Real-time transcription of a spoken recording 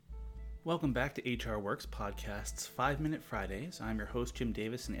Welcome back to HR Works Podcast's 5-Minute Fridays. I'm your host, Jim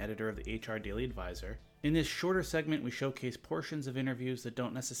Davis, and editor of the HR Daily Advisor. In this shorter segment, we showcase portions of interviews that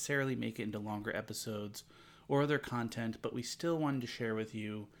don't necessarily make it into longer episodes or other content, but we still wanted to share with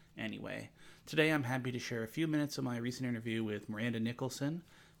you anyway. Today, I'm happy to share a few minutes of my recent interview with Miranda Nicholson.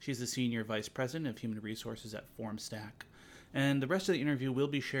 She's the Senior Vice President of Human Resources at Formstack. And the rest of the interview will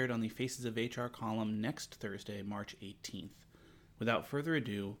be shared on the Faces of HR column next Thursday, March 18th. Without further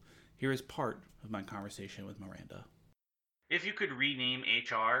ado, here is part of my conversation with Miranda. If you could rename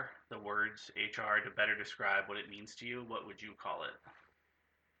HR, the words HR, to better describe what it means to you, what would you call it?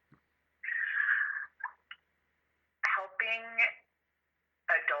 Helping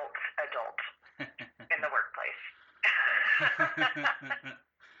adults in the workplace.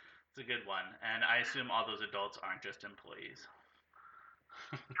 It's a good one. And I assume all those adults aren't just employees.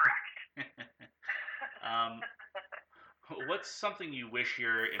 Correct. What's something you wish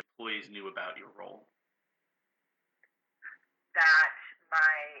your employees knew about your role? That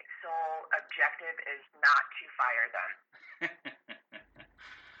my sole objective is not to fire them.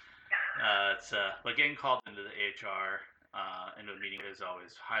 But getting called into the HR into a meeting is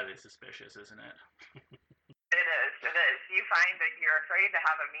always highly suspicious, isn't it? It is. You find that you're afraid to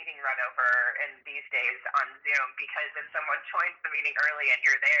have a meeting run over in these days on Zoom because if someone joins the meeting early and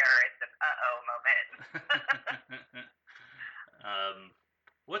you're there, it's an uh-oh moment.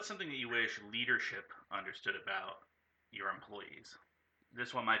 What's something that you wish leadership understood about your employees?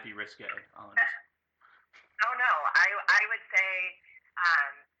 This one might be risque. Oh no, I would say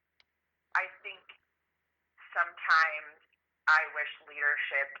I think sometimes I wish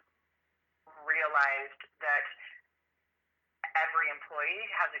leadership realized that every employee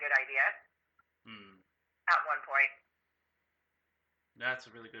has a good idea at one point.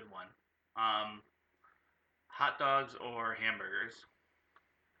 That's a really good one. Hot dogs or hamburgers?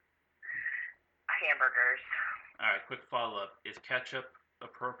 Hamburgers. All right, quick follow-up. Is ketchup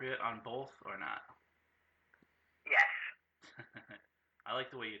appropriate on both or not? Yes. I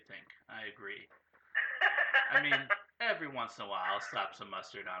like the way you think. I agree. I mean, every once in a while, I'll slap some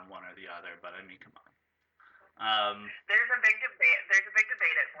mustard on one or the other, but I mean, come on. There's a big debate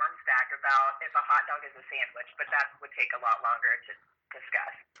at Formstack about if a hot dog is a sandwich, but that would take a lot longer to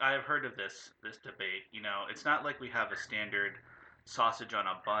discuss. I have heard of this debate. You know, it's not like we have a standard sausage on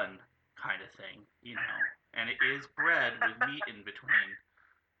a bun kind of thing, you know, and it is bread with meat in between.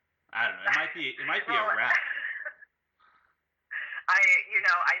 I don't know. It might be a wrap.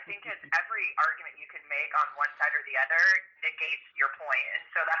 I think it's every argument you can make on one side or the other negates your point, and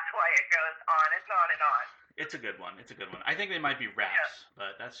so that's why it goes on and on and on. It's a good one. I think they might be wraps,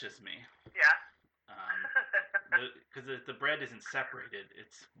 but that's just me. Yeah. Because the bread isn't separated;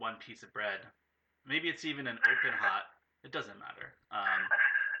 it's one piece of bread. Maybe it's even an open hot. It doesn't matter.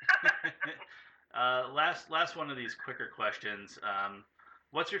 Last one of these quicker questions.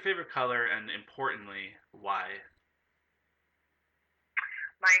 What's your favorite color, and importantly, why?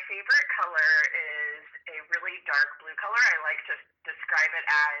 My favorite color is a really dark blue color. I like to describe it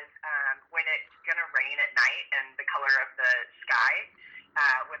as when it's going to rain at night and the color of the sky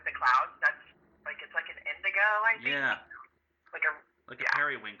with the clouds. It's like an indigo, I think. Yeah. Like a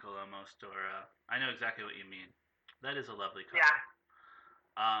periwinkle almost, or I know exactly what you mean. That is a lovely color. Yeah.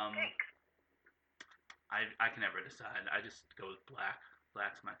 Thanks. I can never decide. I just go with black.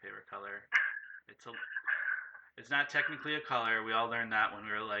 Black's my favorite color. It's not technically a color. We all learned that when we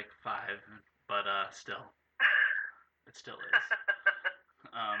were like 5, but still, it still is.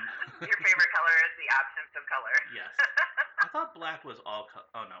 Your favorite color is the absence of color. Yes. I thought black was all color.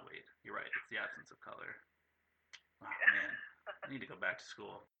 Oh, no, wait. You're right. It's the absence of color. Oh, man. I need to go back to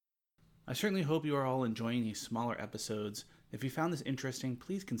school. I certainly hope you are all enjoying these smaller episodes. If you found this interesting,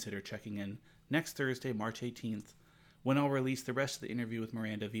 please consider checking in next Thursday, March 18th, when I'll release the rest of the interview with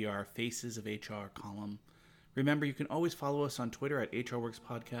Miranda via our Faces of HR column. Remember, you can always follow us on Twitter at HR Works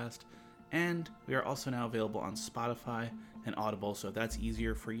Podcast, and we are also now available on Spotify and Audible, so if that's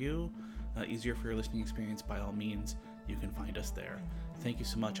easier for you, easier for your listening experience, by all means, you can find us there. Thank you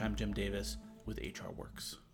so much. I'm Jim Davis with HR Works.